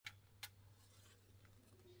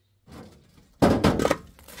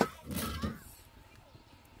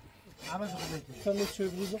عمل خودت خلي شوي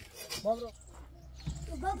بروزه بابا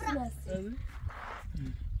بابا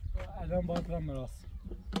الان باید برم راس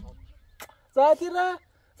زاتیره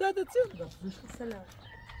زاده چی؟ سلام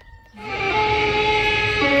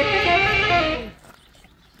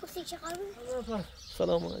بسیک چقدر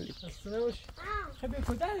سلام علیکم سلام خیلی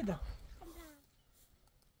کجایی ده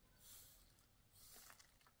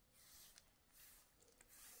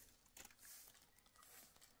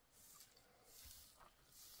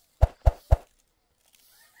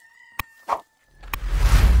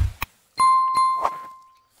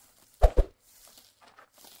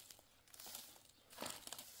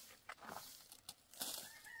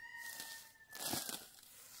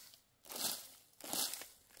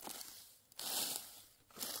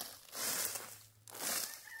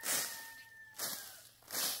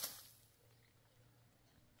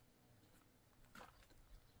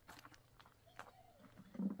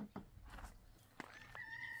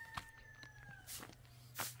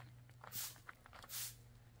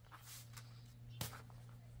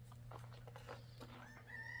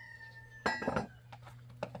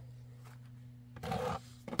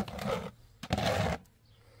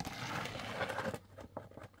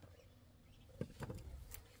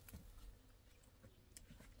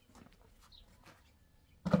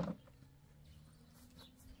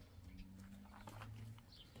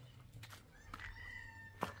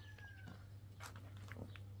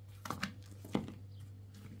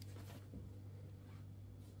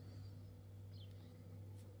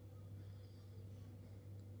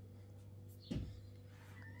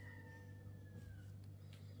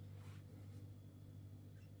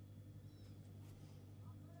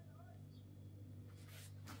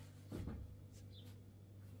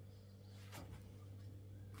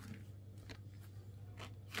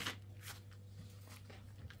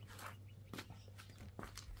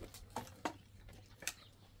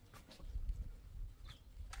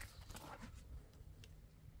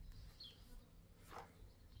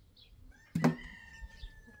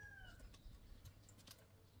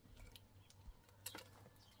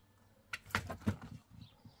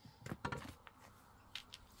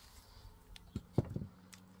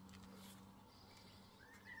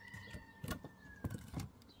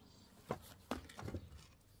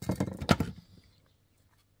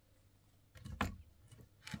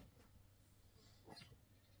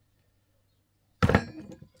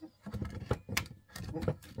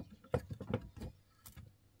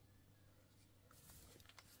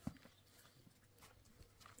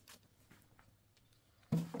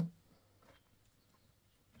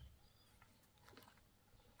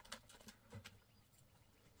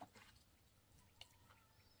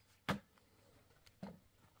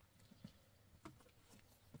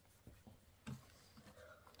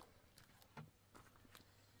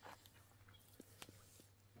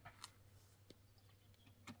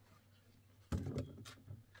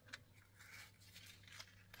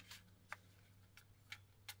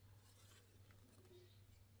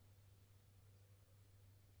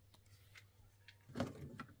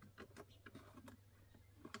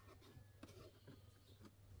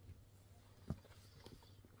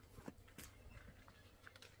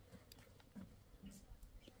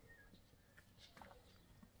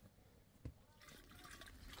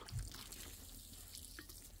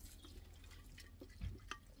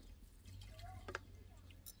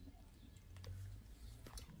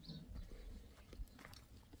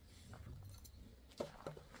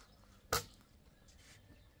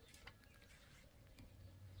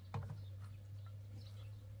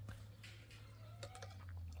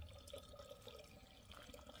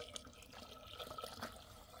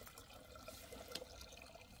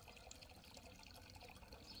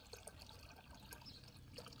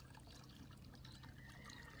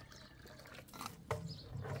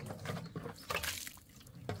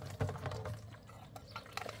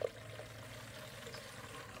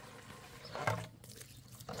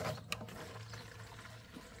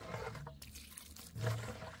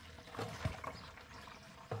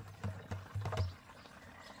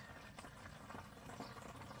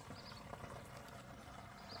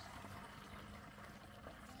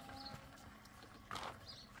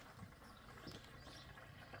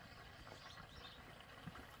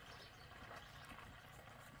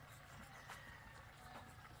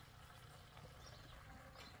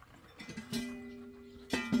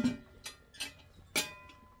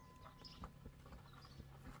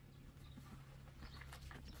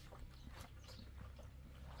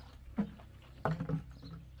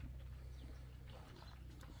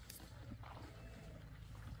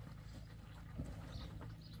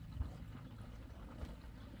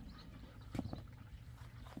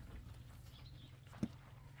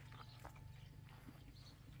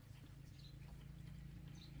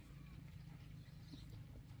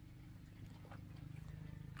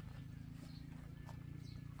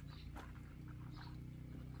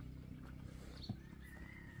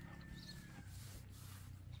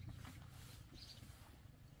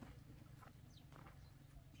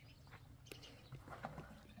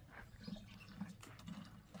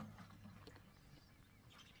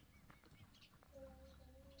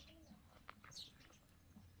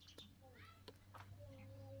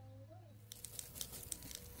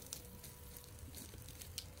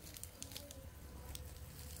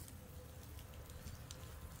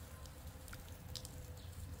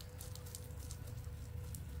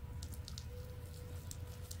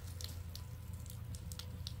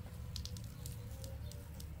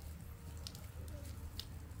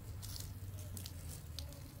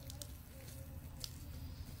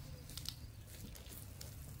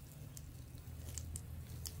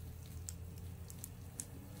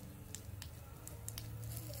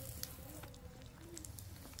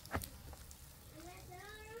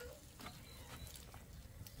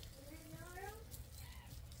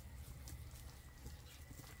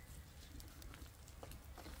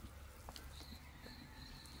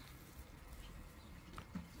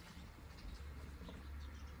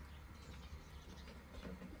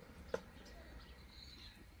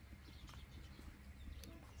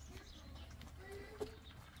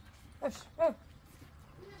بديش ناخذ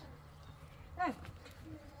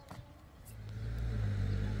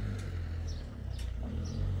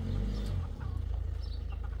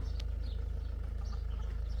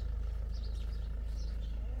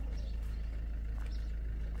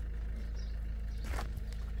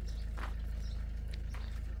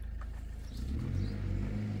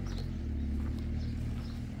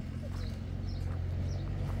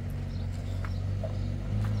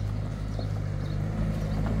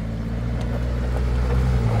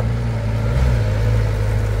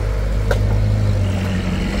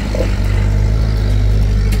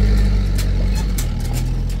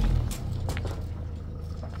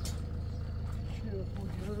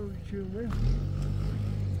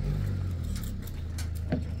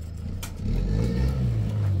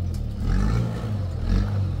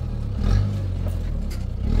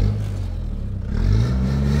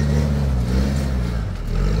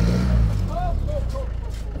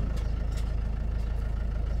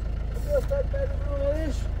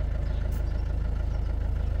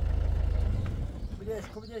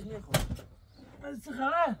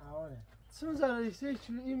السخاء عوالي شنو زال يشتي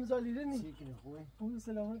يم زاليدني سيكن اخوي بو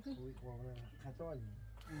سلامتك اخوي والله خطولي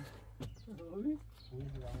خوي اخوي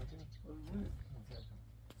سلامتك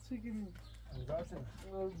سيكن مزاسم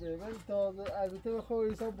من تا البته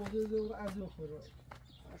خوی حساب بوده دور از بخوره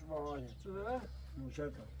اش باحاله چرا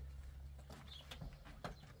مشکل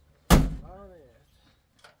آره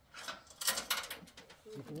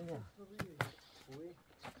سيكن ده اخوي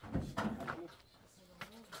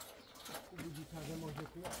بودی تازه موجود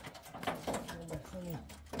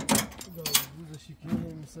روز شکلی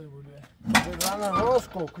نمیسه بوده رانا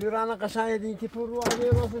هاسکو کلی رانا قشنگ دیگه که پر رو آبی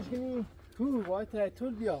راستش کنی تو وای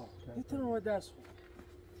تایتول بیا میتونم ما درس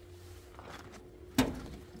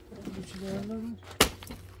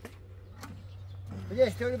بدي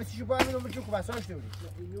اشتري بس شو بعمل وما تشوفوا بس اشتري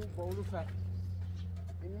اینو با اونو فرق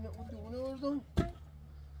اینو اونو بردم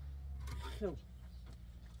خب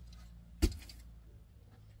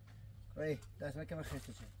اي داس ما كمان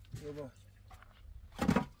خشتش يابا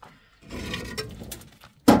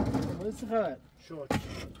ما چه خبر شوت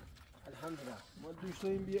الحمد لله ما دوش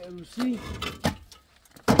داریم بیا عروسی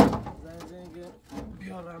زنگ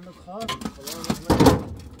بیا رحمت خواه خدا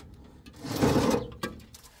رحمت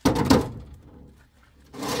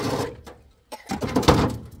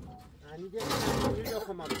يعني ده يجي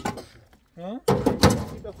خمام ها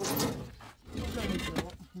يجي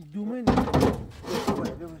خمام دومن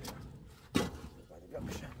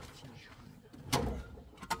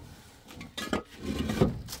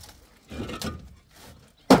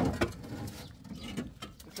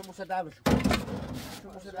شو مسدعه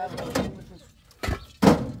شو مسدعه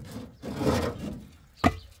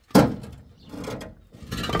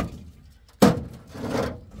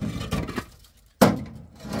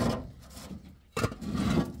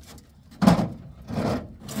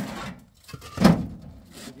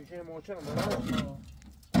dice moçanım bana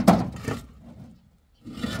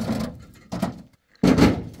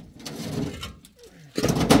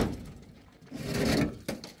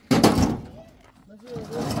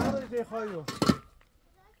خواهیو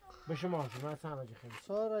به شما من سمتی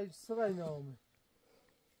خیلی سرای نامه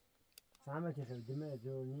سمتی خیلی دمه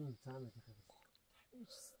دونیم سمتی خیلی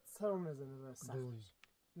سرم نزنه بس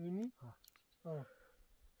دونی؟ ها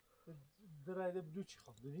درایده بدو چی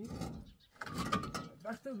خواب دونی؟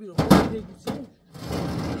 وقتا بیرو باید دیگی چی؟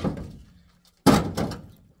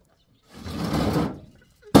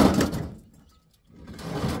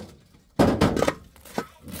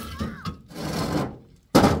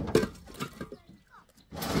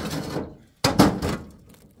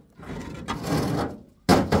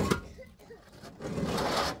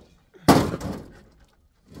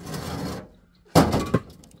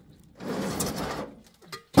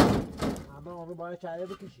 باید چاره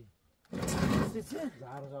بکشی چه؟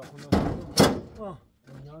 زهر خونه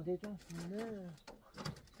نیاز دیتون؟ نه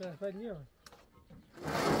طرفت نیاد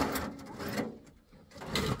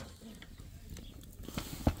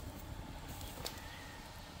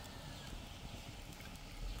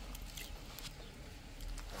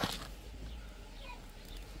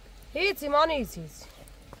هیچی ما نیستیز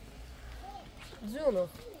جونو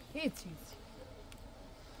هیچی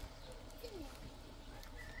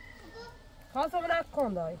خواستم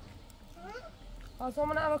نکن دای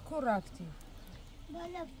خواستم نکن کور رفتی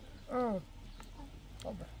بالا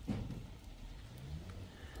خب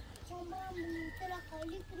شما میتونم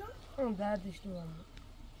خالی کنم اون دردش دوام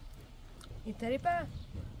این طریقه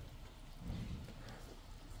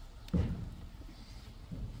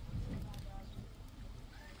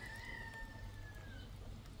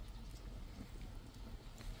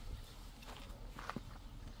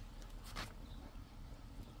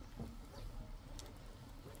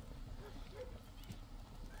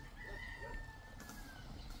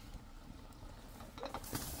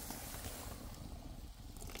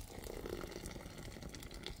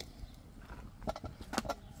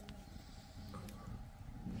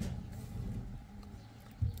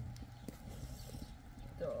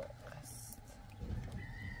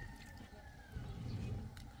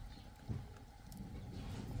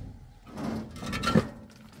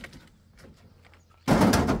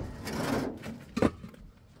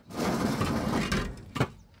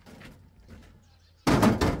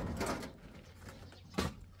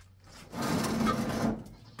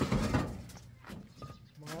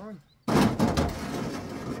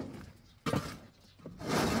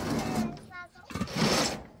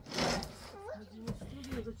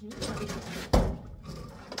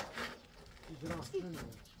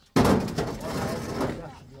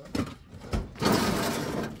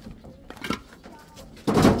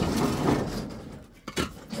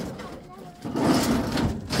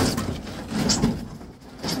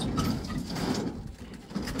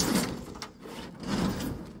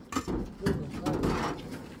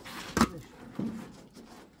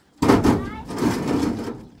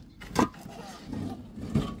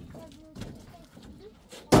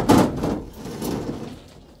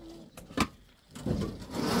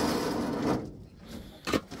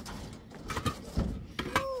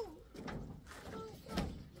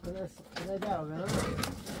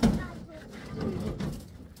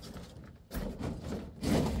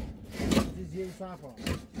Sapo.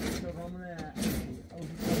 Şöyle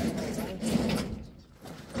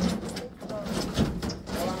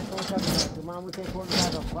Mamma tem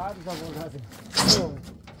contato qua, da contato.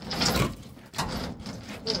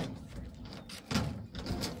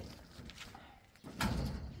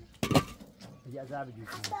 Ya zabi diyor.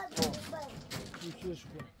 Nutritious.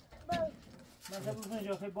 Nasıl bu ne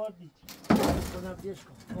çok body. Ona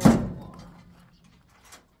piesko.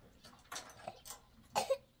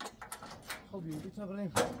 خب بیتا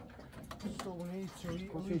بریم صبحونه چایی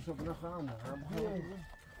کوچه صبحونه خانم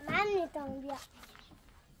من میتونم بیا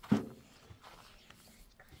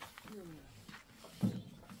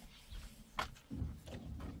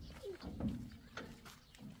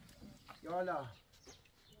یالا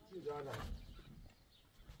یالا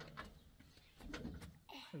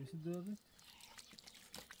خیلی داره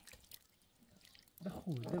ده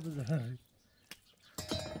خوبه ده بذاره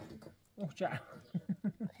اوه چه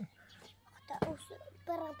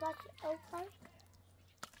برم باش اوپن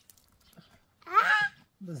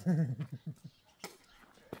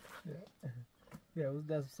بیا اوز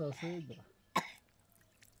دست ساسه برم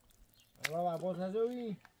الله عباس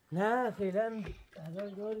نزوی نه فعلا هزار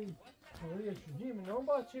داری یه چیزی من اون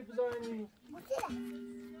با چی بزنی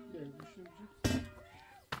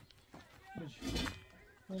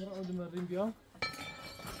من را آدم ریم بیا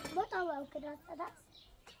با طبعا كده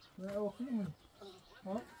نه اوخیمون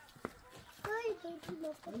ها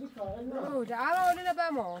اوه تعالوا لنا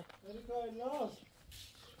بامو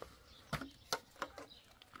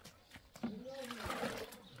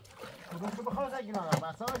شو بخلص اجنا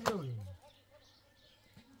بس اجوي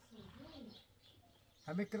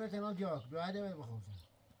همه کرده ما دیاک دو عده می بخلص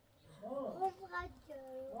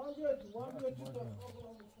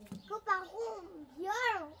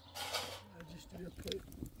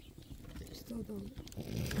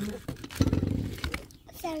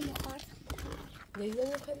سلام خورد ليلى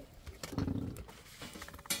يا خالد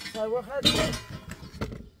سر خدی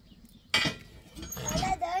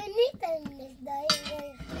حالا داری نیستنش داری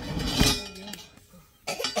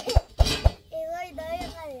ایوای داری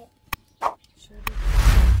خاله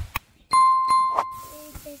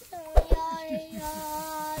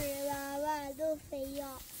یاری بابا دو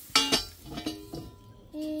فیا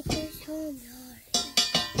ایتشون یاری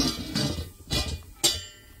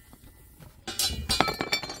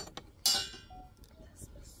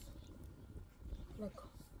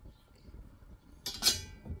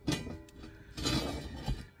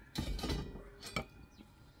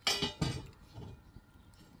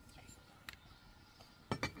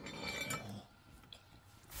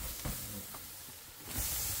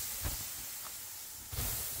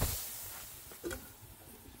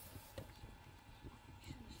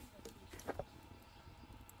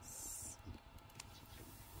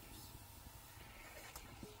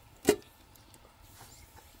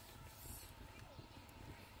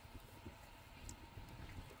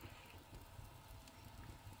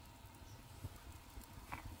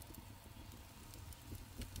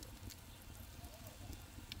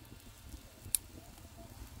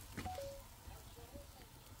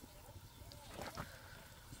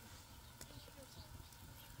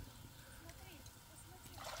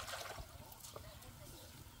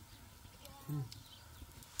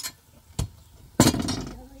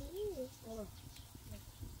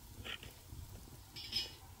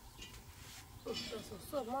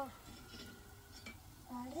صبح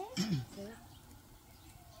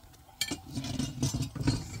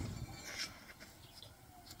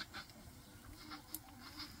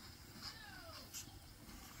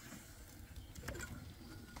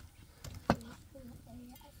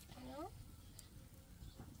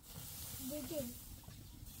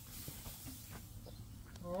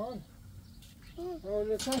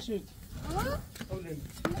öyle taşırt öyle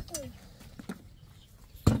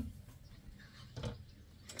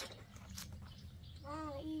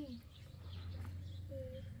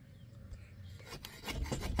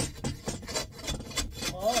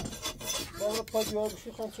پای دیوار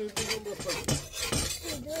بشی خان چه بگیم با پای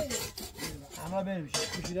همه بر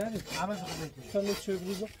بشه بشی داری همه بخواه بشه خان چه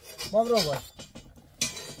بگیم ما برو باید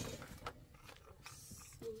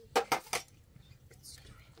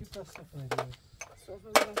کی پاستا کنه صوفه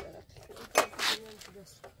برداره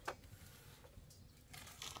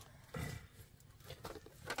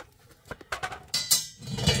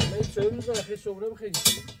من چه بگیم خیلی صبره بخیلی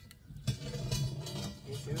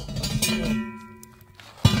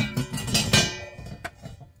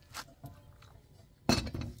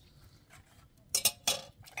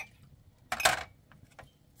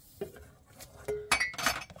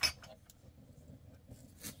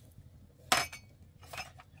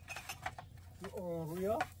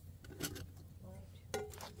رویا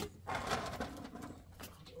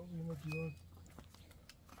اینو دیوار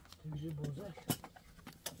تلویزیون بازه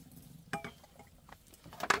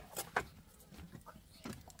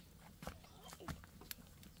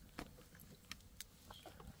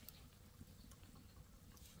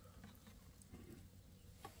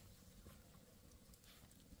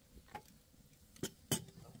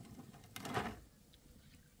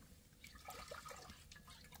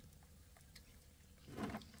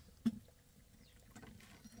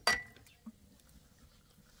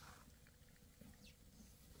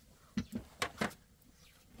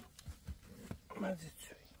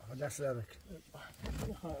دست درک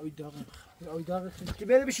اوی داغ که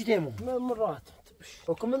بره بشی تیمون من راحت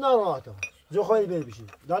حکم من نراحتم زو خواهی بره بشی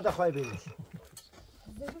داده خواهی بره بشی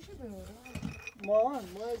زگوشی بره ما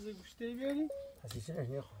از گوشتی بیاریم حسیسی نش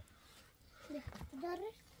نیخواه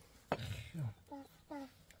دارش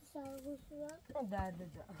ساگوشی درده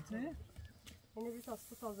جا چه؟ اینه بیت از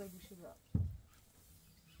تو تازه گوشی بره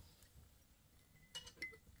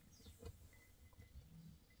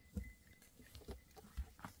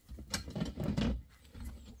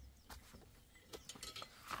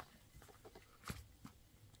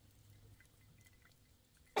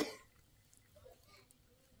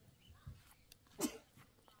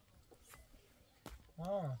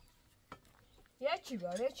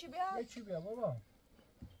یکی بیا چی بیا بابا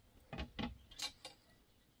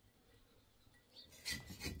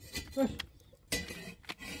باش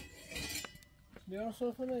بیا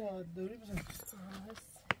صرفه نه دوری بزن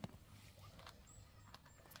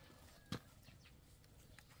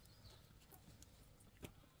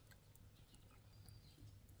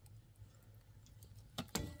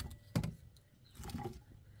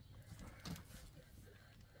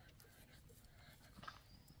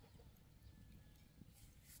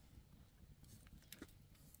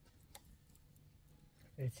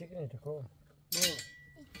چی کنی تو کن؟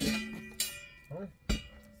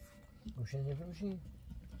 گوشه نفروشی؟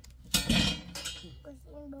 گوشیم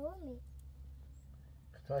بومی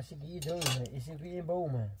تو اسی گیه دومه ایسی گیه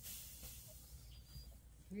بومه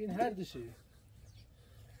این هر دوشه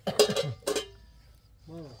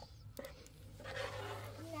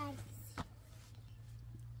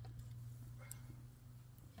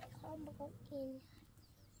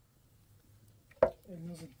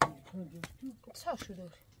چه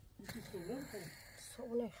شده؟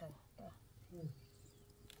 صبح نخیر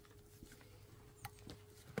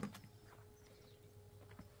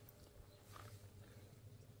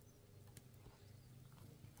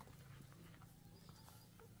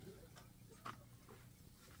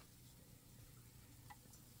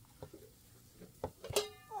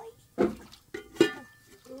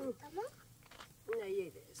نه یه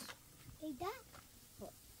دیز ایده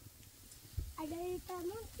ada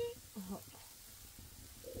tamu sih.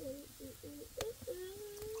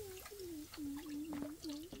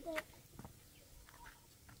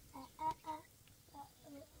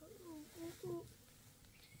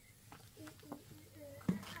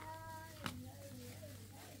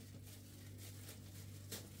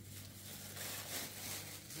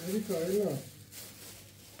 Jadi kaya.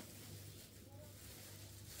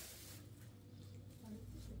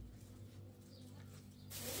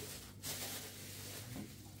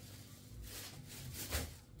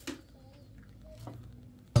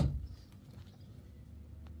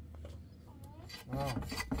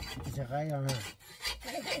 چقدر یا نه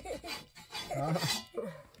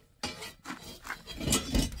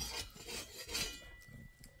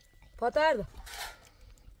پاترد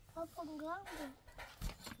Apa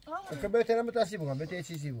enggak? که بهتره متاسی بگم بهتره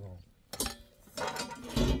چیزی بگم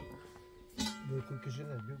بکن کسی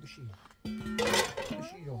نه بگو بشی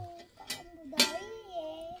بشی رو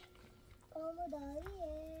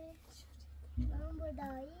Kamu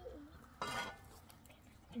dari.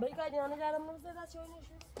 بایی که دیانه جرم نمزده دست چه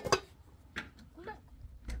نشون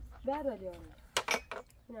برد دیانه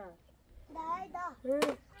نه Dari dah.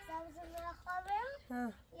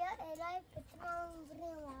 ها يا إلهي بتنام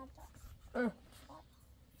بريم عطا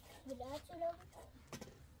بالعكس لو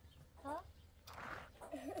ها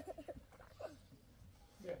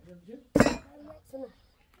سنة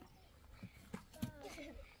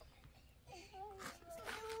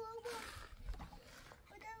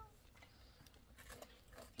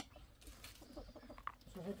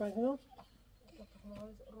صحيح بانكنوت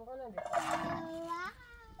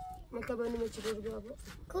ما كبرني ما تشوفش بابا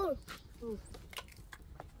كول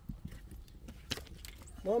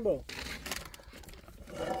مامبو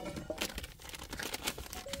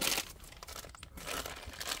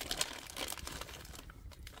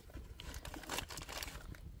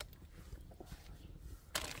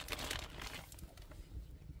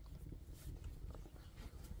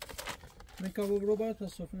میکابو روبات و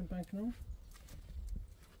سفره بانکنوت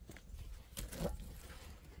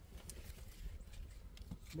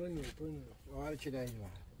بني وهذا كذا ايوه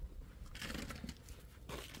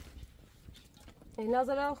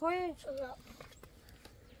نازل اخوي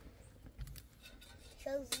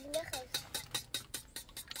شو زينخ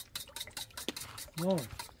نو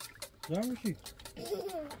جام شي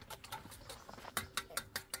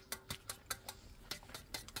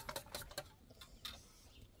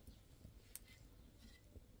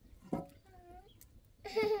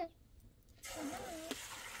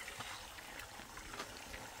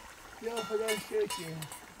يا فرشتي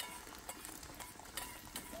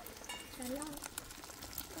سلام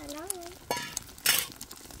سلام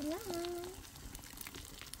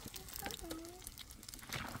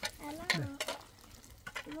سلام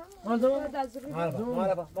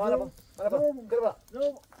مرحبا قربا قربا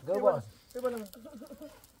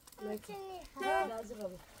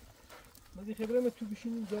ما دي خبره تو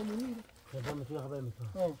بشین جامونی خبره تو خبره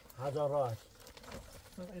تو هزار راحت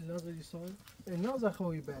الناس دي صاير الناس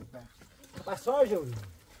اخوي بعد بس ساجوني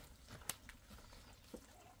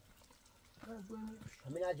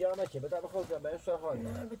همین اجامه چه بده بخواد به سر حال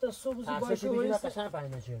بتا صبح زی باشه ولی قشنگ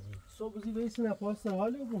فهمیدن چه صبح زی ویس نپاس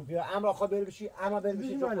حالی بون بیا امر خود بر بشی اما بر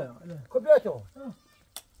بشی تو بله خب بیا تو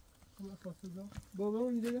بابا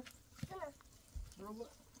اون دیگه بابا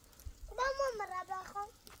مربا خو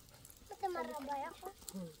مت مربا یا خو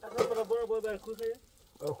اصلا برو برکو خیلی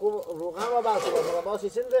خوب روغن و بس رو باسی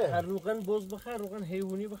سنده هر روغن بز بخر روغن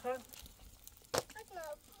حیوانی بخر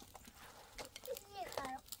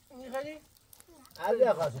میخوای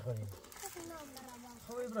علی خاصی کنی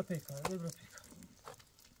خب ایبرا پیکار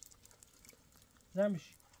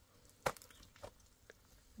زمش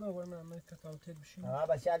بابا من تکاوتل بشیم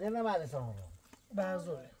بس علی نمیاد سامو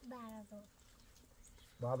بعضوره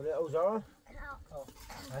بابل اوزا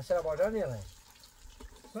اصلا بازار نیامه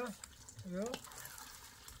با یا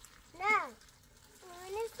نه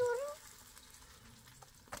من سورو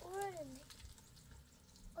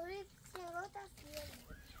اوری سیرو تا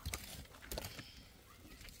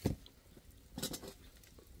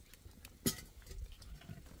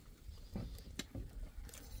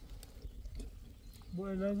بو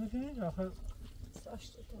اجازه کنید آخر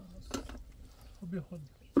ساشت تو هست خب بیا خود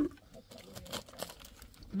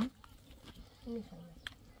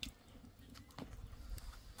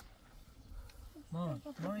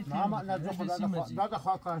ما نزدیک خدا داد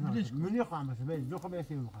خاک کار نمیشه منی خواهم بشه بریم دو خب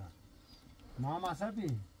بیسیم میخورم ما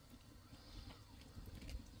مصرفی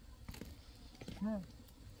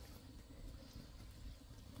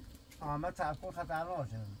آمد ترکون خطرناک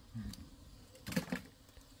شد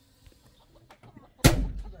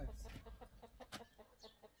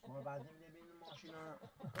ما بعدی ببینیم ماشینا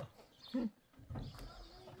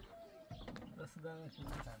رسیدن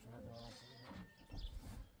نشد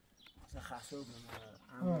خاصه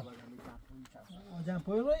اما بعد میتونم آجم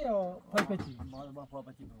پای رو یا پای پتی؟ با پای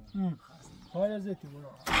پتی برو پای زیتی برو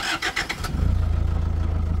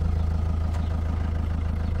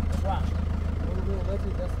برو بتی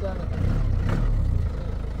دست دارم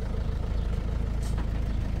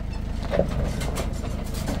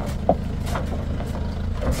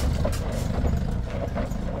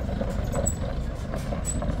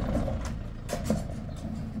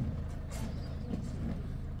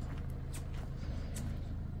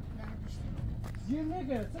Gir ne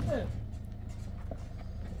gel, sıkı.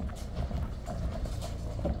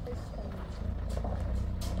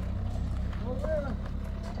 Oraya.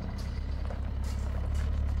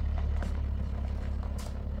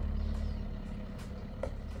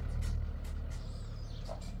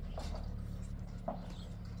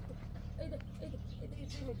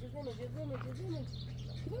 جزيمة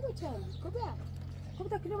كلمة كان كبا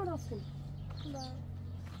كبا كلمة ناصفين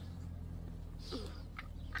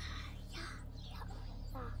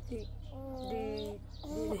دي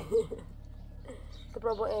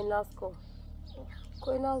برو با این ناز کو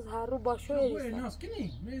کوی ناز هر رو باشو بو ایسا الناس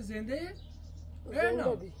کنی من زنده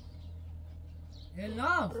زنده بی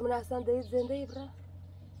الناس برو من اصلا دهید زنده ای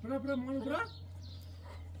برا برا مانو برا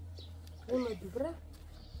اون مدی برا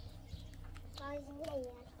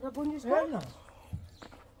را بونیش کن الناس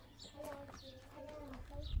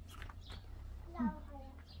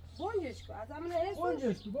بونیش کن از همین ایسا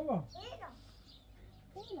اونجاست بابا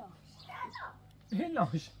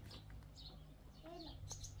الناس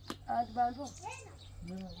از بلبو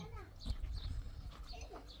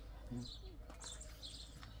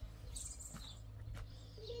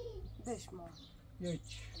بشما یک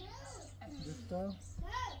دوتا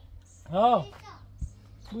ها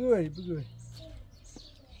بگوی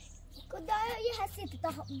کدایی هستی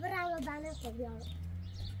تا برای بانه کو بیارم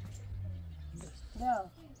بیا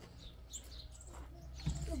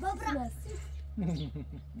بابا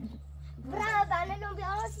برای بانه نو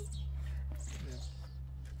بیارم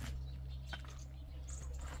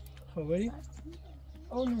خوبی؟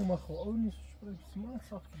 اونو ما خو اونو شوی سیمان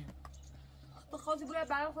ساختی تو خواهی برای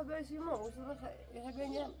برای خود برسیم ما اصول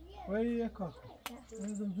بینیم وای یک کار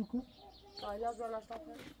نزم زوکو آیلا زنش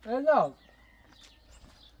نکنه الناس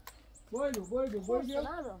بایدو خورسی نه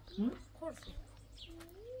نه خورسی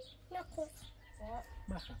نکن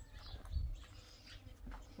مخه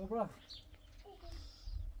بابا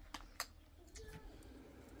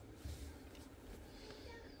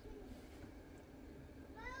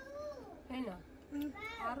اینا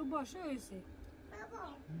هر رو باشه ایسی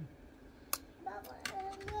بابا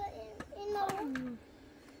اینو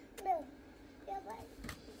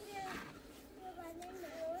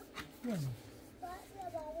بیا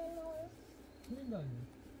میدانی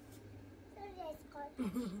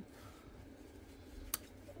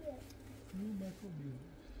این بکو بیو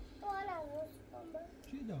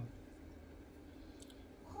چی دار؟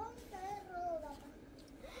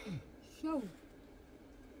 شو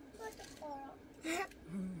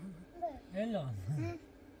الان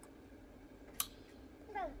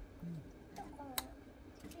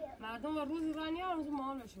مردم و روز ایرانی ها روز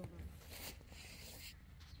محال شد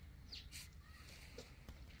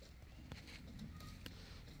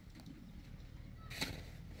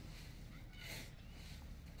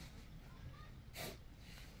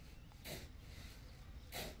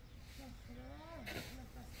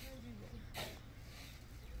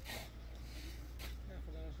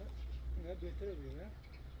بهتره بیو نه؟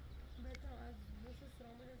 بهتر از بوش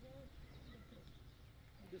سرامه رزاید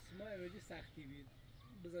بسما اوجی سختی بید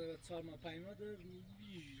بذاره 4 ماه 5 ماه داره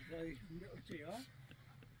رای اوکی ها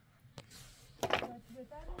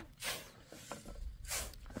بهتر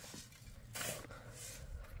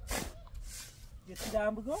یه چی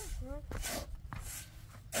دارم بگم؟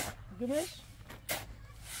 بگمش؟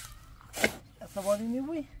 عصبانی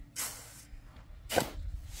نیبوی؟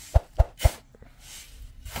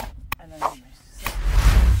 الان بگمش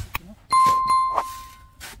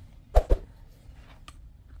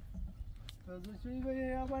تازه چوی باید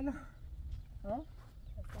یا بالا؟ ها؟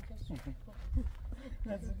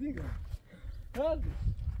 نزدیگه خب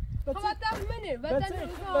اتاق منه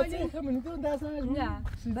بچه خمینی تو دست نجمون نه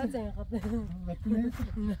بچه این خطه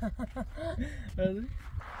نه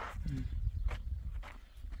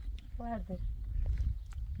ورده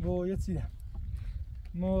بو یه چی دم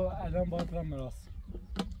ما الان باید برم مراس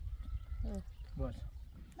باشه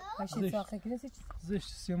هشتی ساقه کنیسی چیز زشت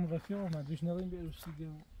سیم رفیق آمد روش نباییم بیروش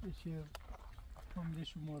دیگه چه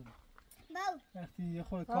فامیلش مرد وقتی یه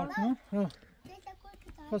خورده کار کنم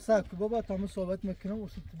خب سب که بابا تا همه صحبت میکنم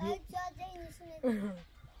اصلا تو بیا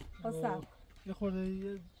یه خورده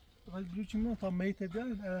یه بلوچی من تا میت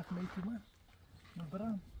بیاین عرق میتی من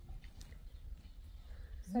برم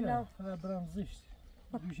سلام برم زشت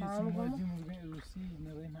دوش یه چی مردیم رو بین روسی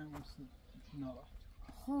نباییم هم روسی ناراحت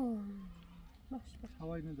خب باش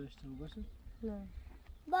هوایی نداشته باشه نه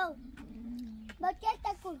با که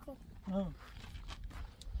تکل کن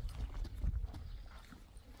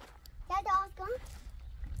دادا آز کن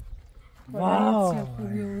واو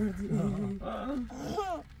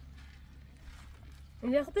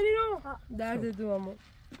یختنی نو درد دو امو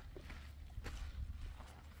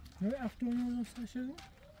نه افتونی رو سر شدیم؟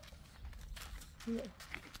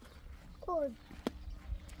 کن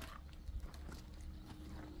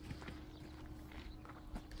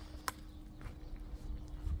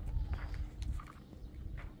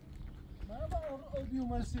من با آبی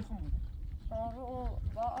اومد سیخون آره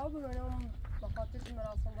با آب منم با خاطرش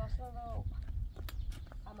مراسم داشتن و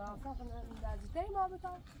مراسم نزدیکتری ما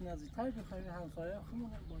بتا نزدیکتری بخیلی همسایه خونم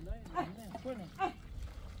بالای نه کنم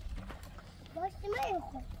باشتی من این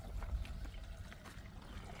خود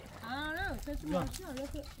آره چه ماشی آره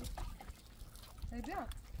بیا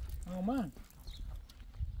آمن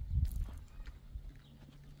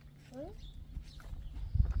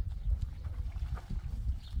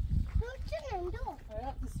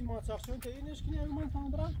ayakta sima çakşın teyin eşkini evman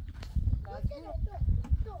tandıran.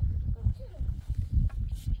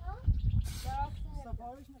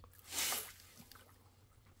 Safaviş ne?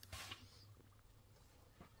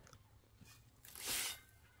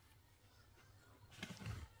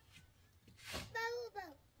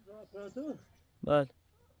 بله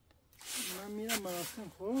من میرم مراسم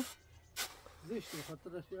خب زشته خاطر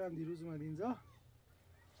رفیقم دیروز اومد اینجا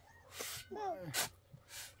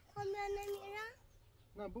نمیرم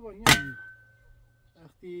نه بابا نمیرم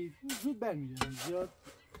وقتی زود برمیگردم زیاد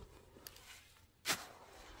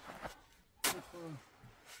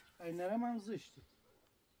اگه نرم هم زشته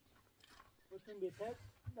خودتون بهتر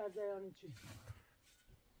در جریان چی؟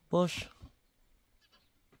 باش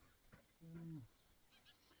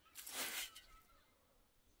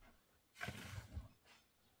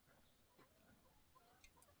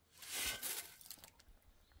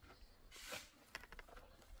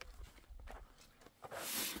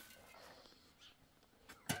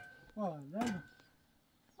نه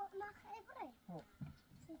ما خیبره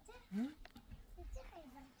سیچه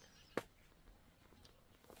خیبره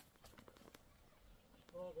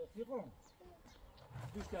رفیقم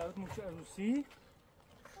دوش دعوت موشه عروسی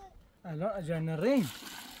الان اجرن رین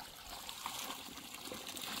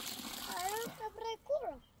الان خبره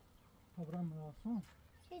کورو خبرم مراسم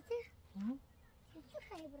سیچه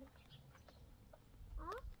خیبره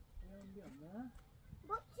بیام نه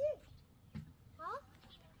با چی؟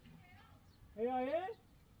 آیه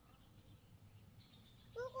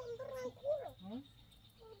تو برن کورو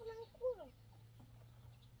برن کورو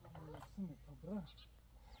مراسم خبره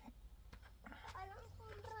الان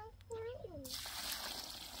برن کورو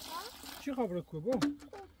چی خبره کو با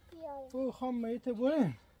او خام میت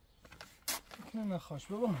بوره نه نخواش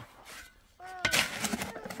بابا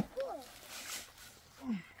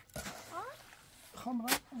خام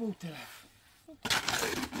را بوتره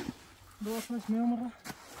دوست مش میامره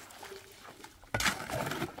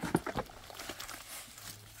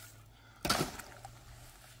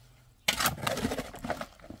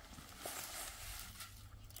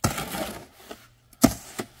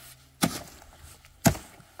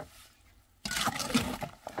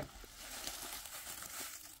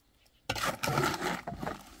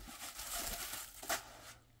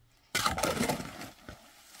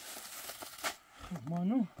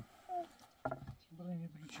مانو برای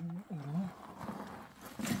بلیچون اورو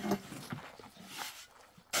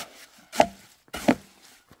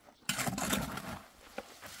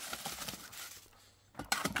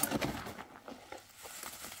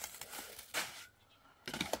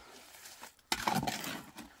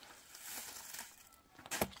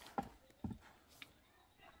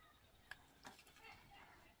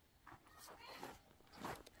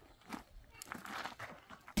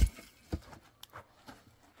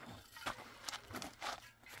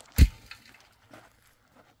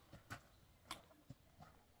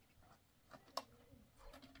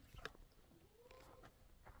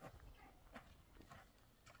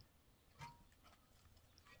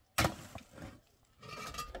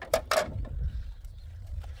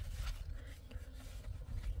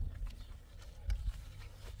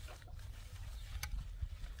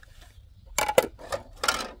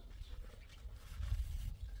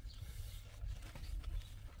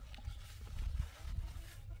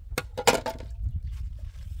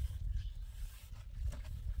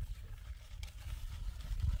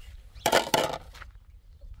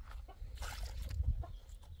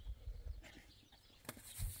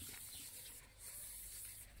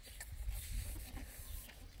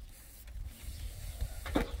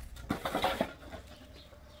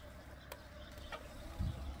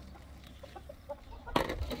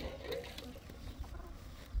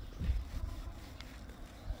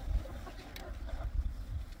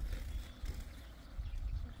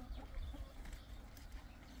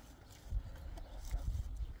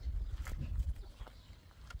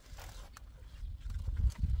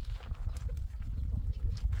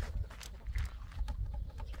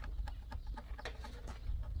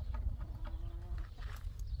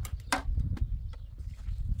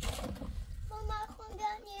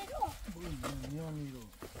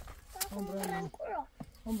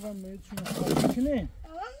عمرم میتونم خواهی کنه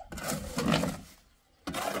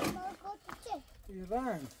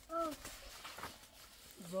ایران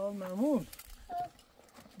زال معمول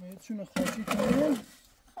میتونم خواهی کنه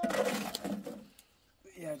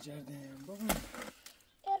یه جردیم بگم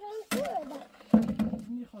ایران کوره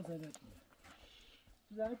میخواد زدت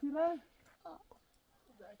زدتی رای؟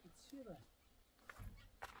 زدتی چی رای؟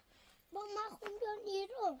 با ما خون بیان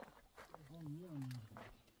ایرو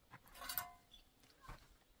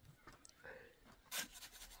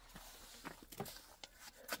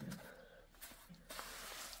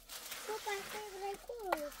تو پسه برای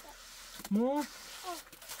کن ما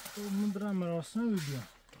من برم مراسم بیام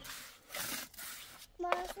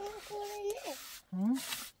مراسم کوره نه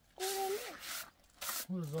کوره نه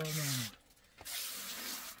او زامنی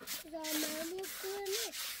زمانی کوره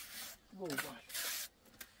نه بابا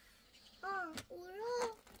او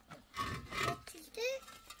رو چیزه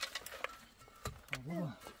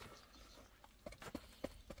بابا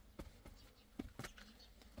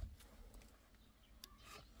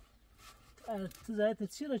تو زایت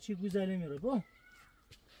چی را چی گذاری میره با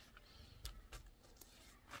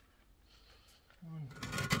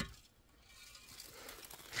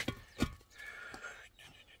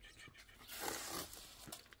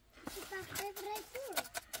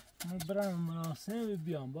من برم مراسم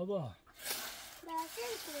بیام بابا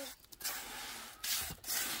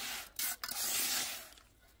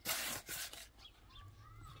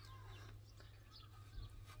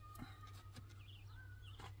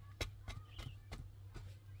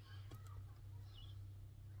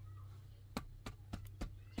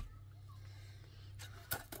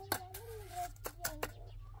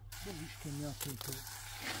بویش که میاد تو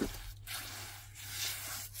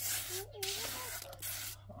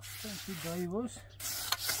Thank you, Daivos.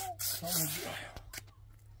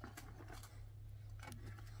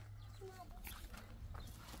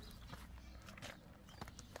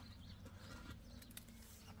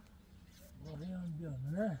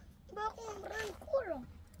 نه بخون برن کورو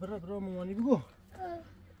برا مامانی بگو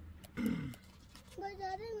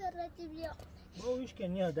بازاره میرتی بیا با ایش که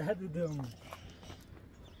نیاد هد دوم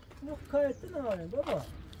اینو کایت نداریم بابا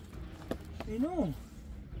اینو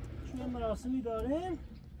چون مراسمی داریم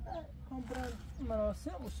هم برن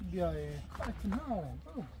مراسم اوسی بیایه کایت نداریم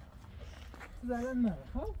بابا زدن نره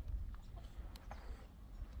خب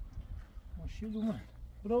ماشیل اومد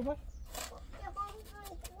برو بر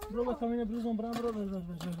برو با تامین بروزم برام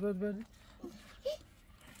برو بر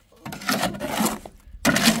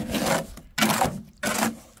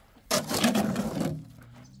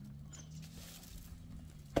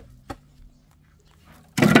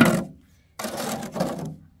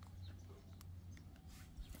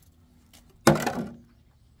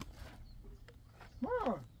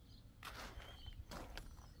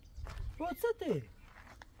Potsate.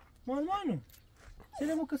 Mano.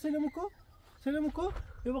 Selemuko.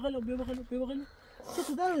 Bebagalo.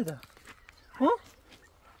 Satu dah. Ha?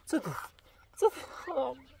 Satu.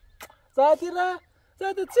 Zatira.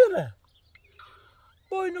 Zatira.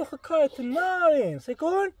 Boy nog gekuit nain.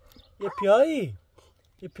 Sekon.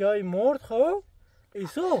 Je piai moord gewoon.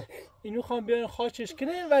 Zo. اینو خواهم بیان خاچش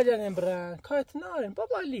کنین و جنین برن کایت نارین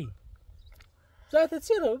بابا لی زایت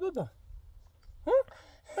چرا بابا ها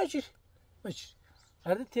ماجر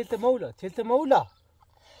هذا تلت مولا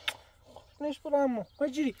ليش برامو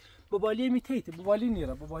ماجري بابا لي ميتيت بابا لي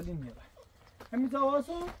نيرا همي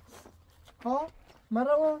زواسو ها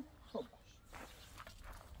مروان خب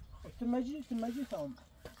تماجي تمام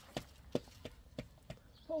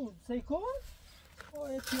هو سيكون او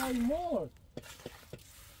اتلاي مور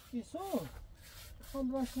ایسو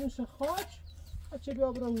هم راشنش خاک بچه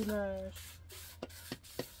بیا برونش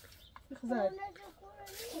تخزاید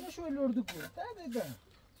اونه شوی لردو کن ده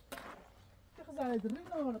تخزاید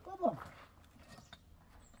ریناره بابا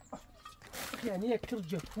یعنی یک کر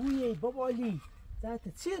جفویه بابا لی ذات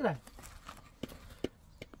چیره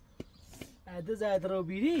عده زاید رو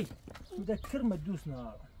بیری ده کر مدوس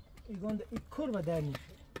ناره ایگون ده ای کر بدنی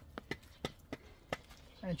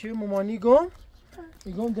انچه مامانی گم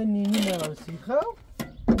ایگون ده نینی مرسی خب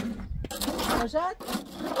باشد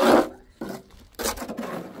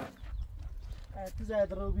تو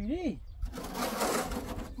زاید رو بیری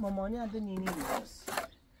مامانی ده نینی مرسی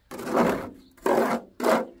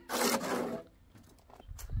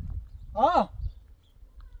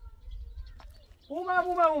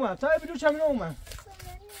اومم تا بیدو چمینه اومم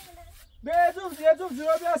یه دوب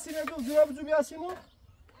زورا بیاسیم یه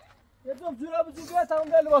دوب زورا بیا تمام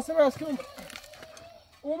ده لباسه مسکون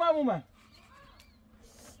اومم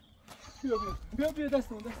بیا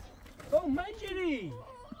دست او منجری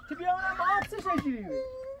تو بیا اونم آبسش اجری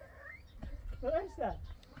فرشته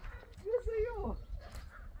بیا سیو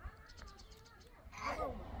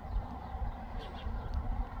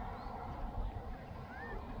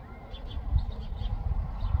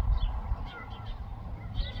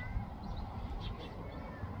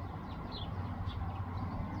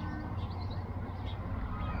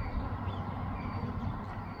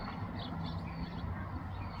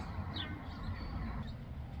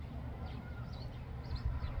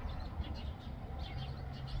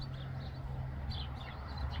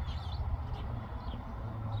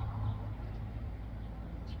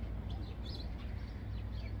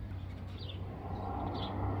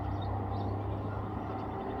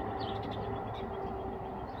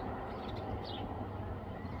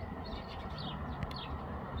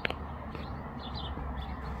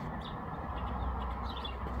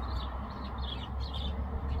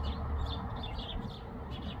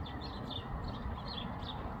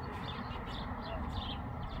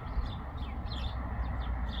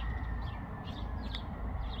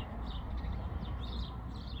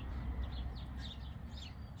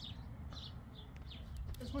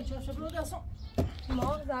من چه برو دستم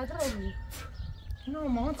ما زده رو می نه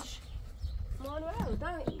مانتش ما نوعه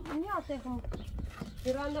دا میاد تکم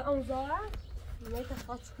ایران انزاره میت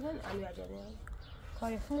خاص کنن علی جنان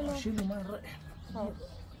کاری خونه شیلی من رأی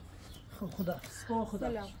خدا خدا سلام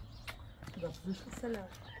خدا سلام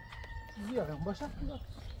زیارم باشه خدا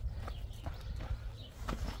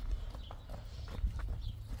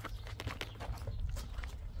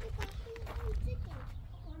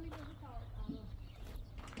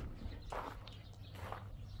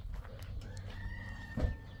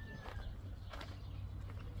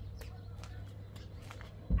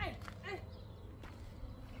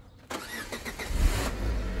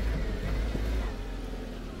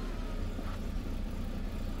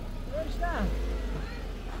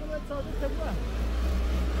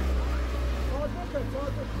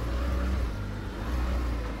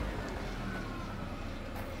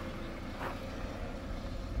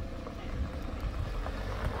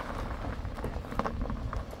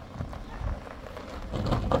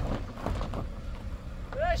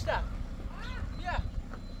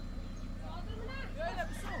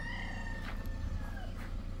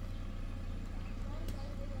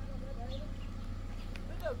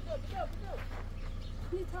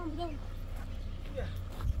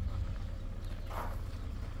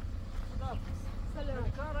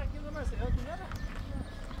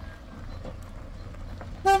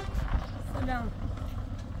سلام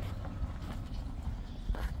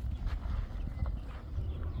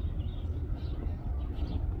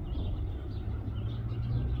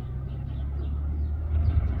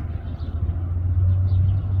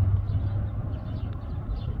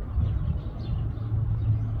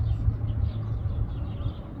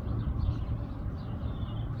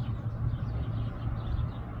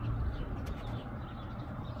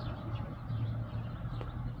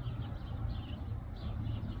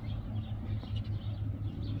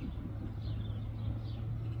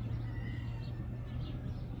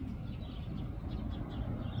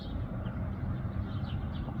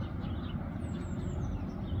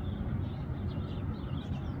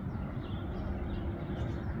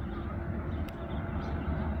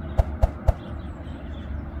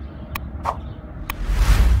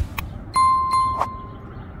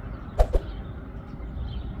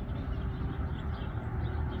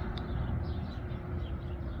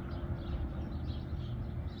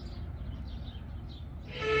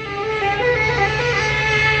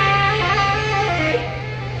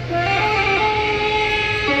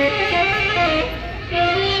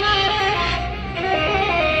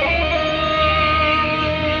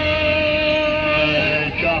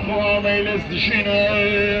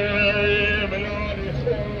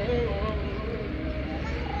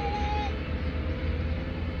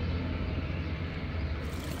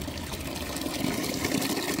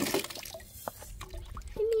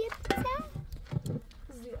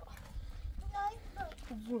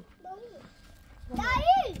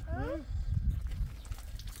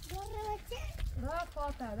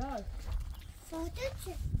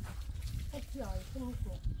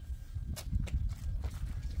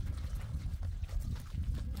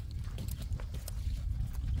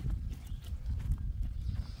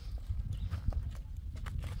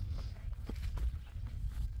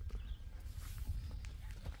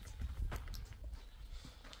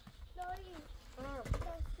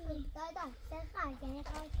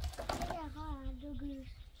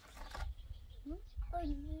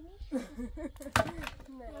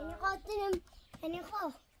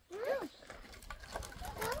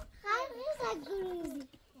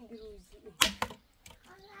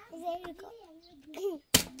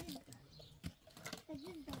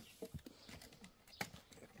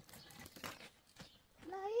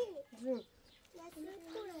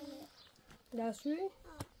دستشویی؟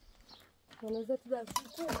 منظت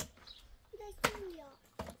دستشویی؟ دستشویی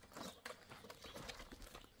ها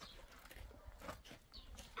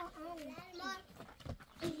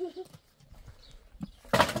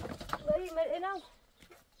داری من اینم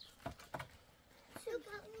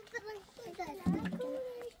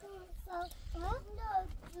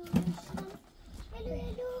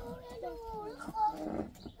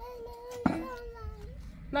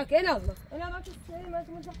ماك انا الله انا ما تستاهل ما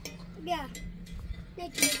تمزح بيا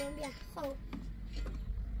نكمل بيا خو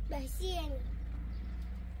بحسين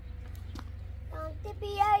انت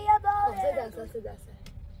بيا يا بابا صدق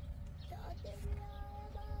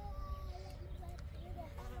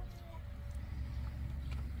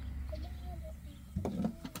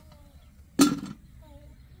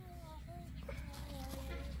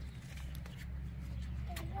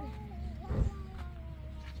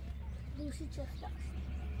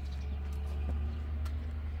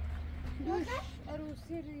دوش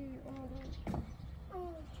عروسی ری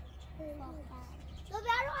تو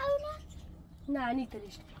بیارو اونه؟ نه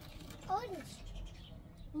نیتریش اونش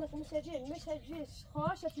مش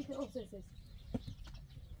خواهش افتی که اون سیسیز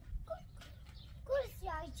کرسی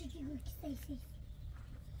های چی که گوی سیسیز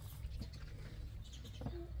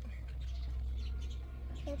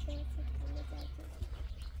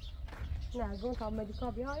نه گون تا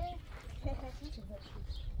مدیکا بیایه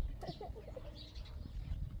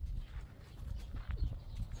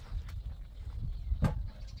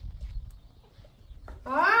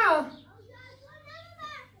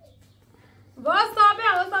واسه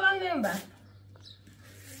نمیبر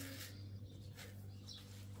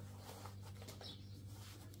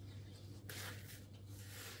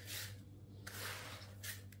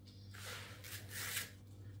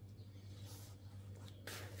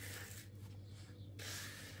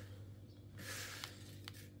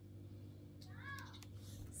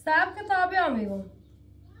سب کتابی هم میگم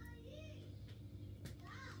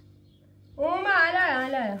اومه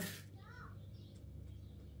علایه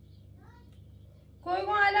کوی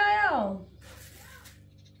گون علایه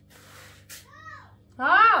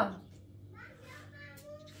ها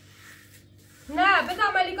نه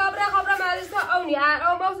بتا ملیکا بره خبره مدرسه اونی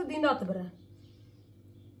او موسو دینات بره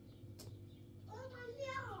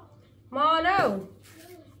ما نو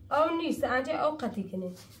اون نیست انجا او قطی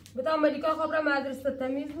کنه بتا ملیکا خبره مدرسه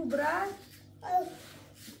تمیز بو بره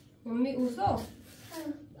می اوسو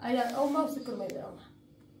الا او موسو کرمه درام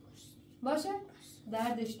باشه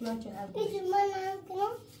دردش تو چه هر باشه بیدو من هم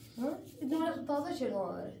کنم ها ایدون تازه شده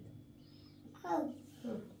آورد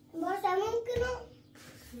باشه من کنم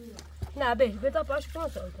نه بتا پاش کنم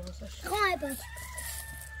سوال کنم ساش خواهی باش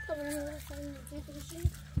خبره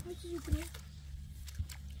مدرسه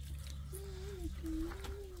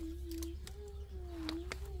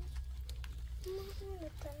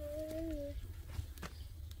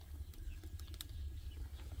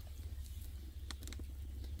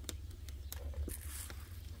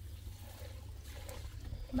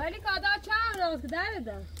ملیکا دا چند روز که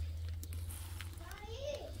درده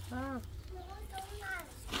ها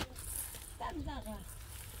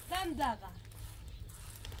دم دقیقه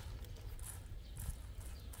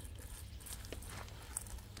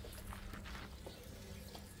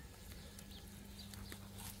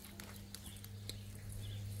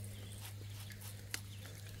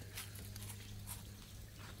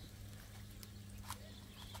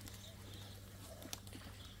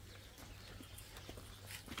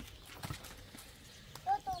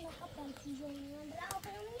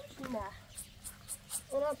نه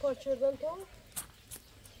اونا پاچردن تو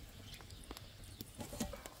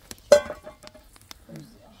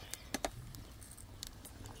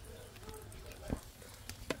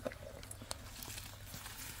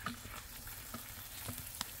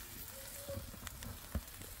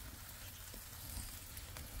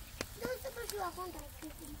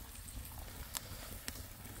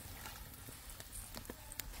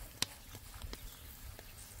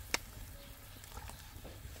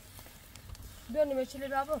بیا نیمه چلی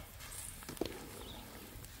بابا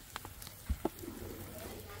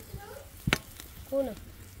خونه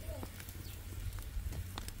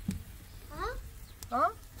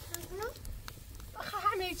ها؟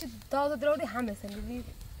 همه چی تازه درودی همه سندی دیدی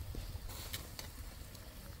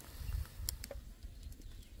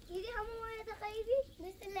همون مورد خیلی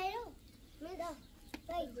مثل لیرو میدم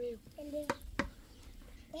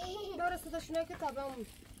داره ستاشونه که تابعمون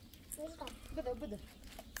بده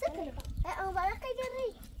سکنه اما برای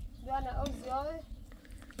خیلی بیانه او زیاده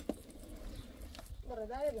برای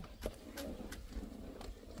داره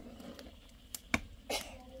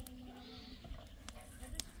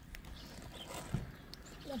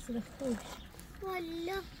لحظه خوش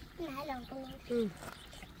والله نه الان کنم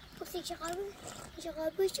بسی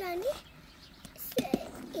چقدر بشنی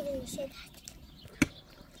اینو میشه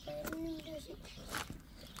داد نمیشه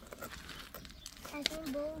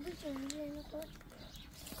اصلا با اون بشنی نخور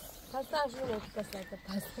پس تاشونه که پس نکه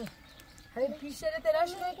پس همین پیش داره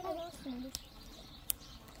تراشونه که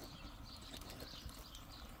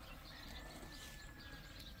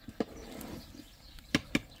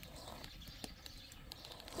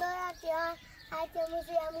هرچی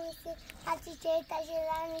موسی هرچی چه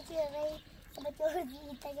تشیرانی چی رایی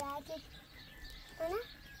سبتوزی تجاهی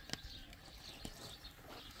نه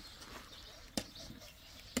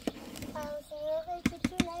آسیابه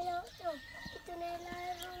تو نیلا تو نیلا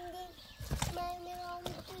رنگی من میرم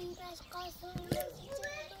توی باش قاسم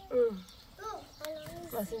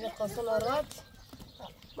بس اینجا قاسم آرد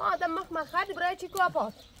ما آدم مخ خرد برای چی که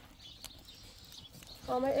آپاد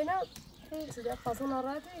آمه اینا اینجا قاسم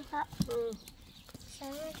آردی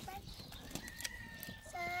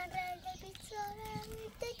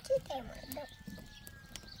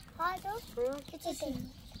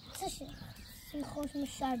خوش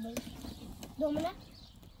مشتر بود دومنه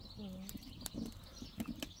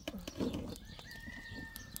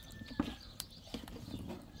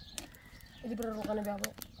اللي برا الروغانة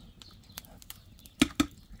بيعملوا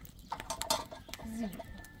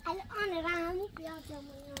الان رامو بیادم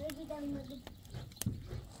بگیدم مگه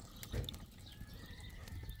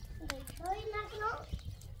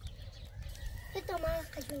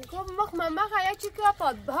مخ ما خايا تشيكا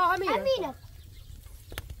بود ها همينه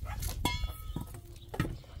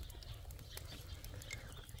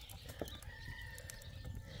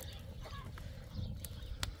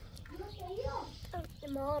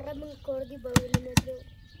ما رمن كردي بقول مدرو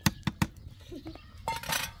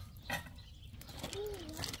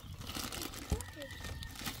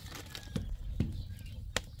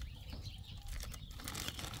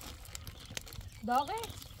داغي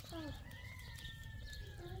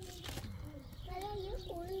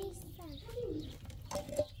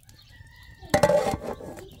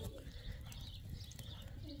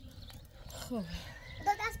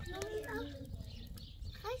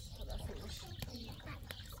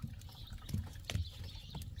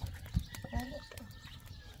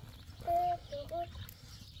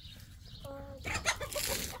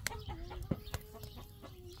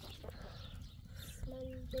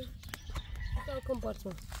comparto.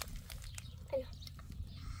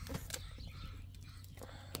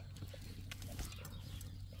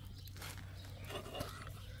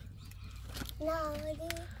 لا دي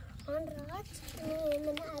on رات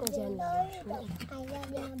من أجل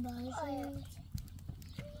أيام باش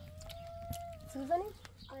سلطاني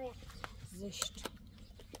آیا زشت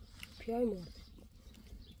پیای مرد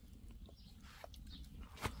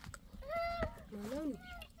مانو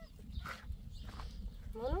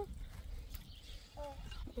مانو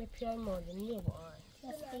پیای مرد نیه با آن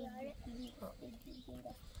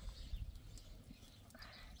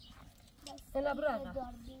الا برادا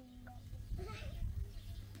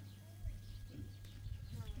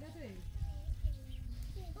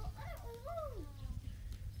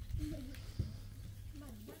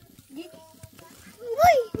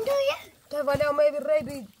طيب ولا ما يبي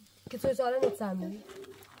الريبي كتوي سؤالين نتسامي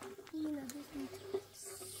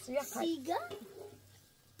سيجا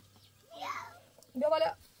بيا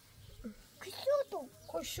ولا كشوتو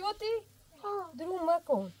كشوتي درو ما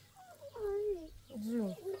كون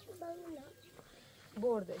درو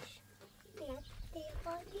بوردش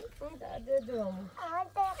انت درامو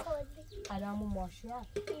علامو ماشيات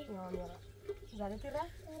يعني زالتي را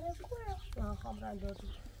اه خبران دوتي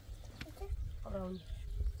خبران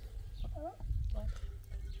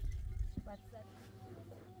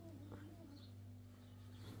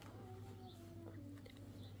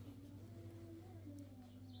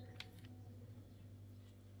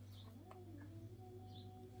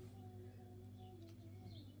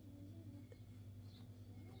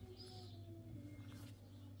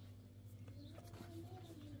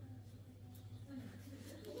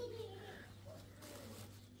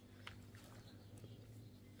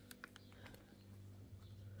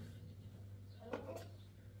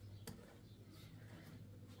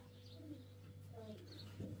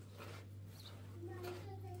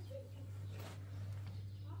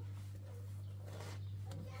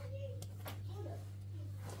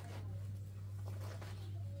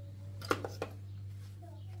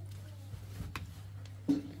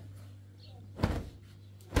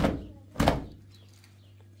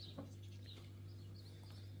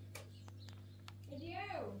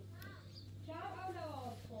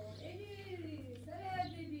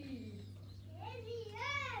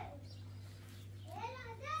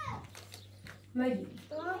ماجي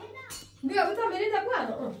بيا بتعملي ده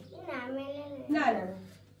بقى لا لا لا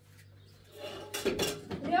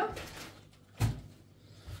بيا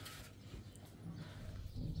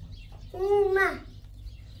أمة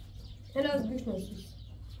انا ازبيش نصوص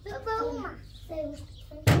بابا أمة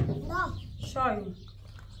لا شاي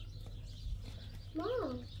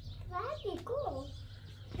ماما رأيتي كو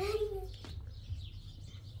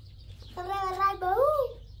راي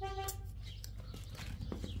بهو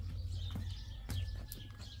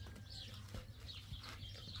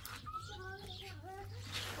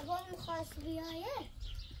خاص بیایه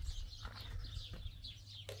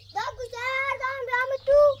دا گذر دام دام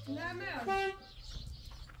تو لا ما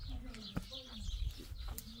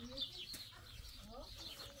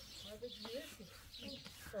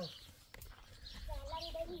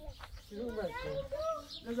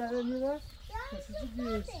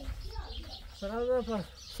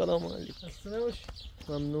السلام عليكم.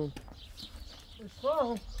 ممنون.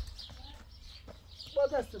 با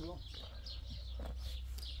دست با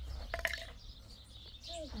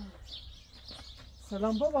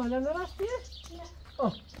سلام بابا حالا نرفتی؟ نه.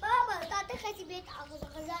 آه بابا تاته خیلی بیت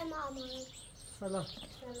غذای ما آماده. سلام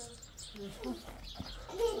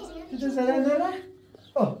تو زنه نره؟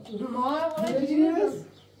 آه ما یکی هست؟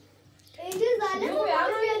 اینجا زاله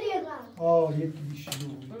ما آه یکی بیشتر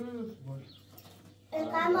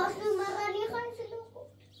اینقدر ماشین مغانی خواهی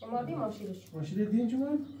شدو ما دی ماشینش ماشین دین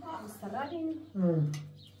چون؟ مستردین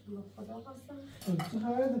خدا قسم تو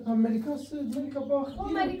خبره ده امریکاست امریکا باخت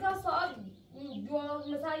امریکا ساعت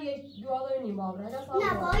مثلا یک 12:30 بابره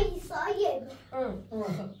نه بایی سایه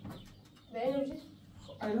به این نمیشه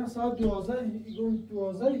الان ساعت 12 ایگون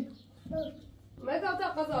 12 ما قطع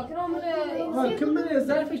قضا كرام ها كمل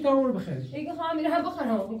ظرفش تمام بخير يجي خامر هم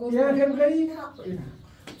بخرهم يا اخي بغي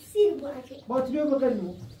سیر باشه باتريو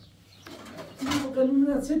بغلمو بغلمو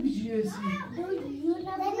لا تسبي جي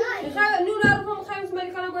خا نو نعرفهم خامس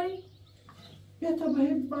امريكان باري يا طب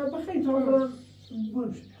بخير تمام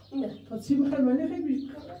بقولش فتسيب بخير ماني خير بيش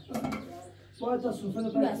وقت الصوف انا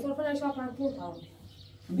لا صرف انا شاف عن كل طاوله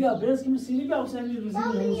بيا برنس كم السيني بيا وسامي الوزير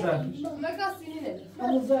مو ظرفش ما قاصين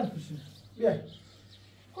مو ظرفش بيا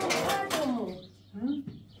كل حاجه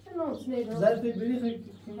شنو سنيد ظرف بريخ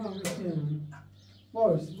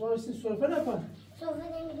باش السوالف انا فاهم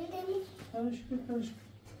انا شكرا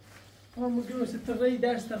ما مجوز التغيي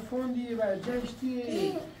درس تخوندي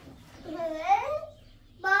برجشتي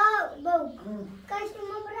باو کاش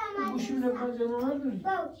ما برای وش من الجماعة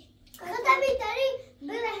باو خدمه تری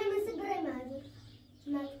بله همه برای مادر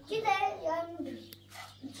نه كده يعني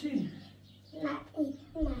چی؟ نه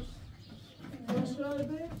باش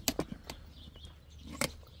رايبه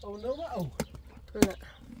او نوع او لا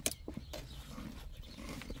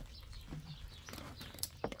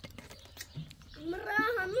مرة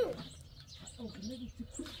همو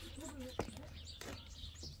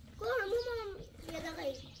كو همو ما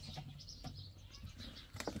يدغي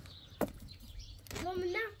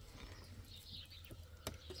ممنا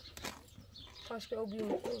باش که اوبیم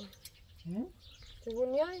تقول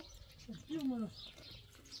نياي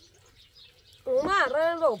وما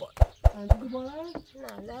رأي لوبا عندك بقى؟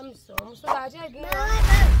 لا لا مش عاجي لا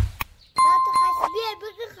لا تخسبيه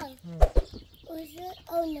بالرخي وش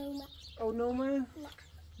او نومة او نومه؟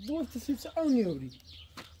 دول تسيب ساعة يوري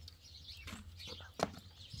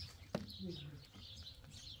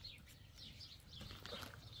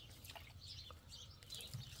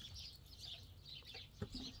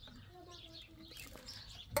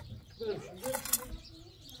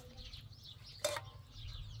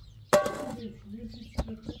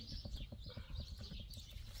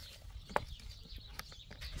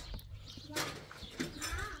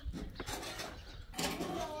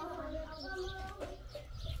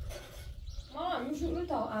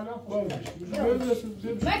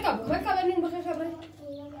ما نين بخير خبري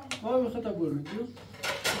ما بخطا بقول لك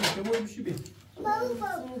كمان بشي بيه بابا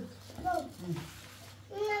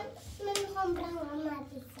من خمران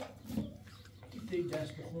عماتي تيجي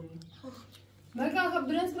درس بخوني ما كان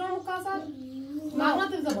خبرنس برام كاسات ما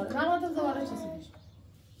تفزبر ايش اسمه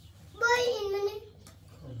باي انني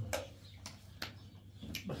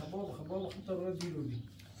بخبا خطر رديلو دي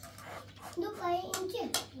دو باي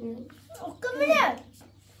انت وكمل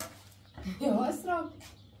يا اسرع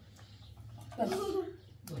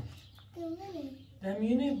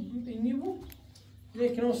همینه اینی بود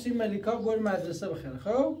لیکن اون سی ملیکا بول مدرسه بخیر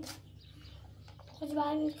خب خود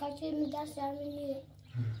باید کاچه میدرس درمینی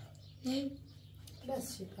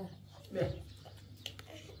بس شكرا بیا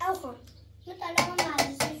او خون مطالعه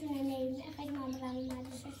مدرسه شونه نیم خیلی مامران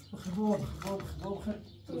مدرسه بخبا بخیر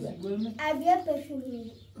توزی گویمه عبیه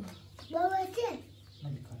پشونی بابا چه؟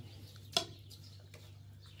 ملیکا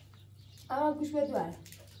اما كوش بدوار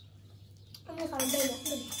اما خواهم بله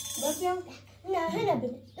بس يا نه هنا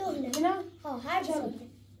بله هنا هر جا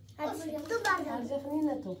بله تو بردم عايزه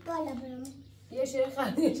خلينا تو بالا برام يا شيخ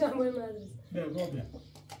خليني شامل المدرسه بیا بیا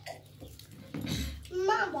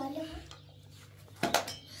ما بالا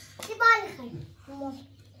چی بالا خیلی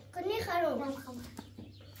کنی خرم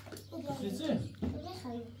چیزی؟ کنی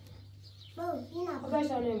خرم بابا اینا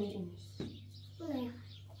خداش انا نمیدونم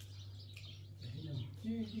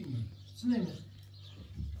نه چی نمیشه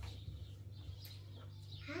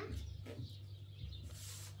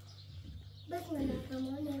بس من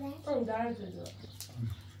نفهمون نه اون دارم تو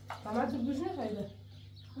ماما تو گوش نخوایده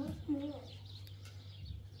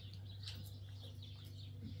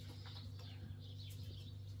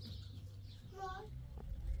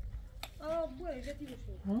بوی جدی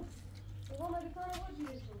بشو بابا مریکان رو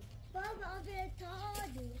دیشو بابا آگه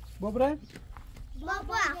تادو بابره؟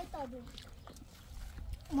 بابا تادو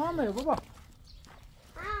مامه بابا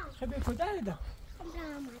خیلی کجا ایده؟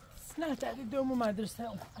 نه تعدی دوم مدرسه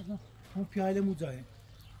اون پیاله مزاحم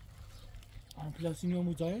آن کلاسینو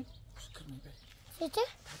مزاحم شکر میبری چه؟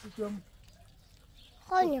 دوم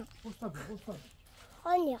خانیا بوستاد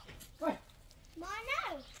خانیا وای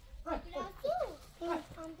مانو راسو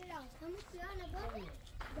هم پیاله هم پیاله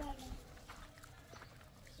بابا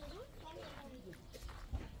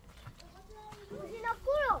Cocina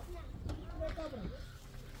culo.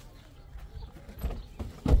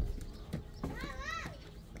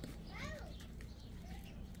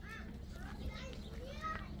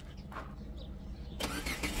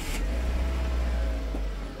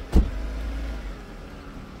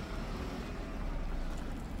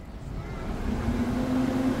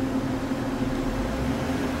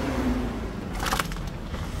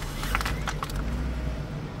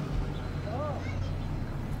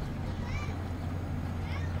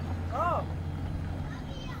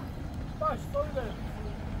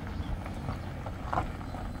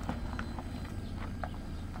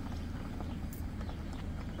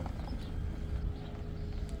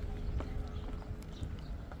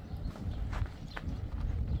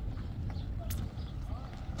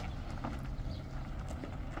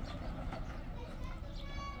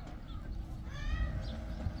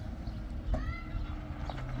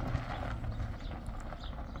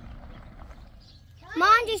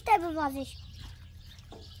 Man, die Steppe was ich.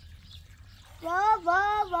 Wow.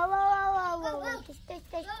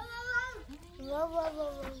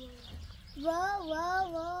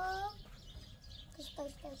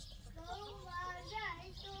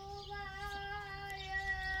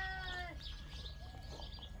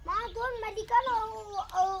 Man, don't medical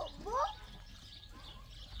wo?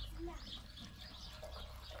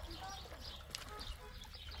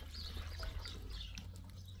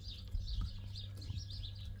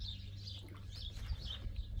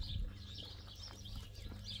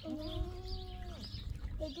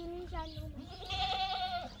 بدون جانم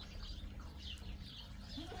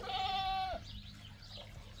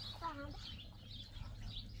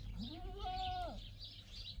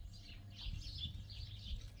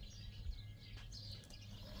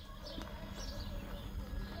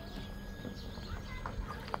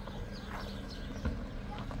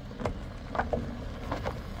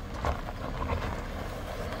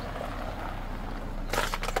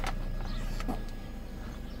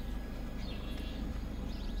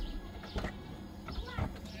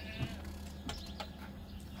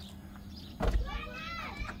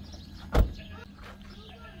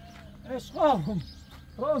عشقام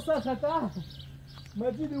راستا خطا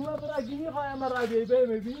مجید هو برا گیمی خواهی مرا بیبه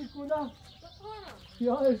میبینی کنم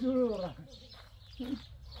یا شروع را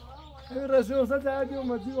این رسول سا تعدی و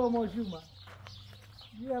مجید و ماشومه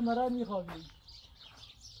یه مرا میخوابی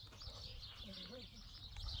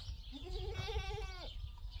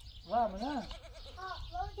وام نه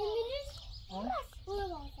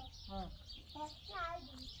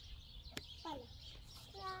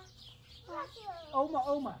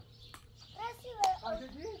اوما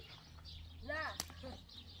عجبی؟ نه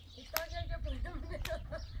ایستان که پوشم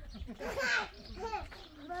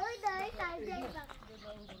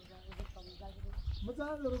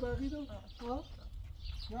مثلا رو باقی دو ها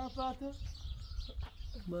نه فاتح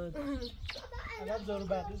من الان زور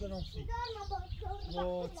باقی دارم سی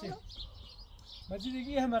وچه مجید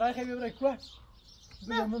دیگه هم رای خیلی برای کوه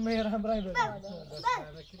بگم من مهر هم رای برای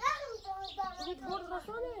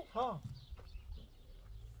ها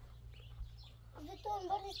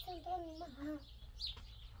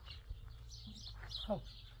خب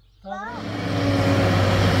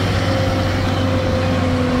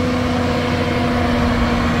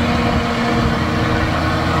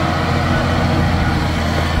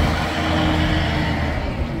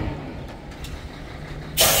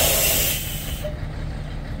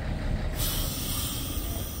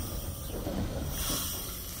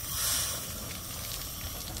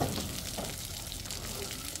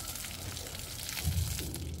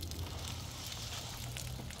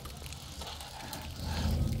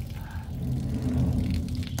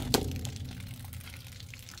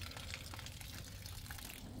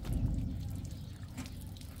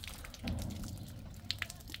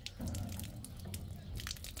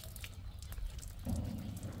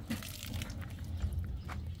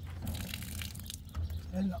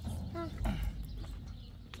يلا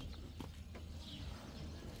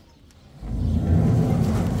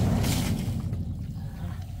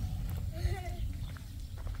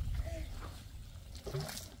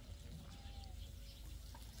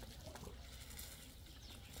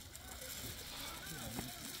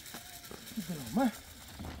ما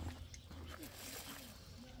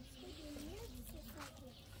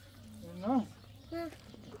No.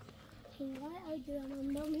 Tinggal aja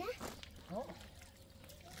mandom nah.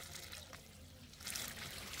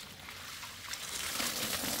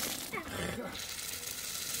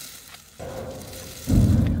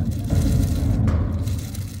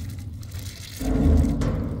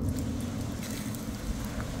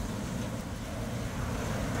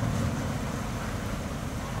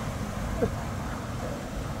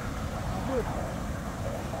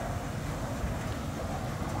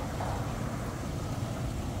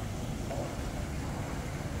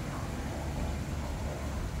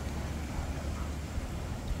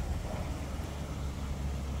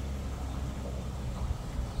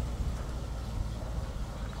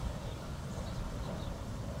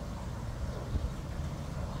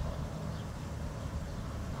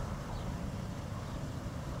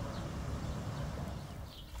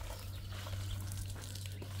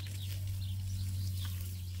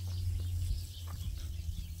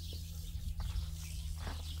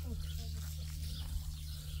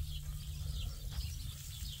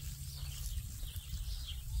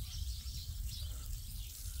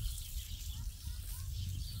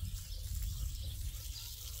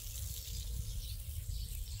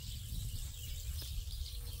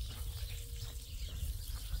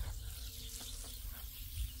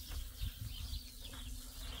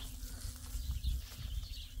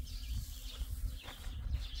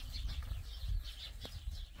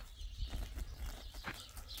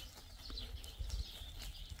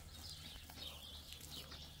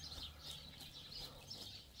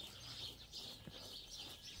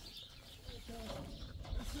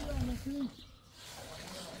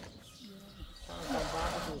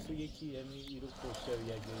 چی یعنی ایرو کشته و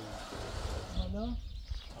یک حالا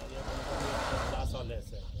آیا 15 ساله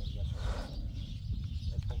است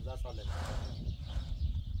 15 ساله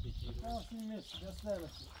آخی مرسی دست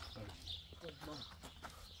نرسی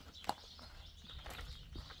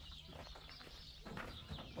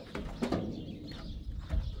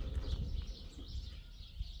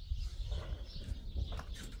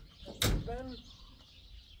Ben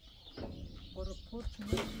para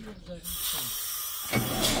porçunu güzel.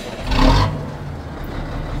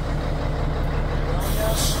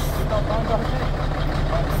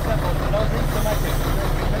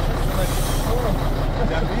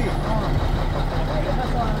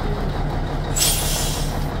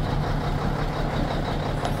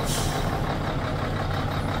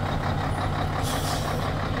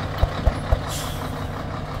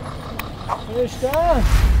 Fereshte!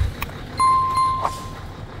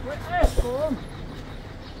 Kom!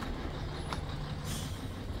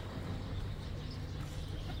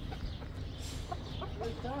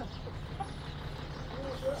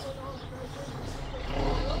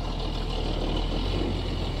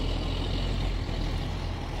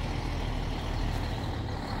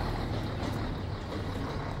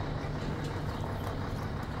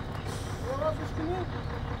 Wat is het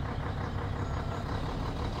nu?